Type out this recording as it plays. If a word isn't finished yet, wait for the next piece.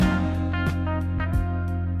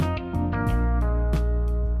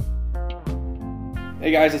Hey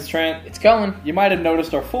guys, it's Trent. It's Cullen. You might have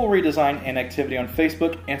noticed our full redesign and activity on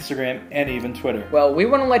Facebook, Instagram, and even Twitter. Well, we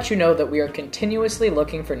want to let you know that we are continuously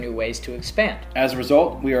looking for new ways to expand. As a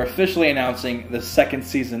result, we are officially announcing the second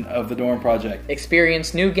season of The Dorm Project.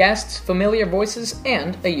 Experience new guests, familiar voices,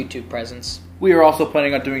 and a YouTube presence. We are also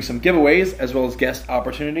planning on doing some giveaways, as well as guest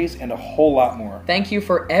opportunities, and a whole lot more. Thank you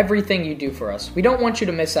for everything you do for us. We don't want you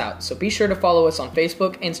to miss out, so be sure to follow us on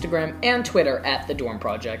Facebook, Instagram, and Twitter at The Dorm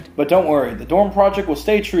Project. But don't worry, The Dorm Project will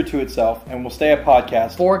stay true to itself and will stay a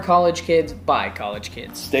podcast For college kids, by college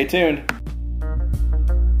kids. Stay tuned.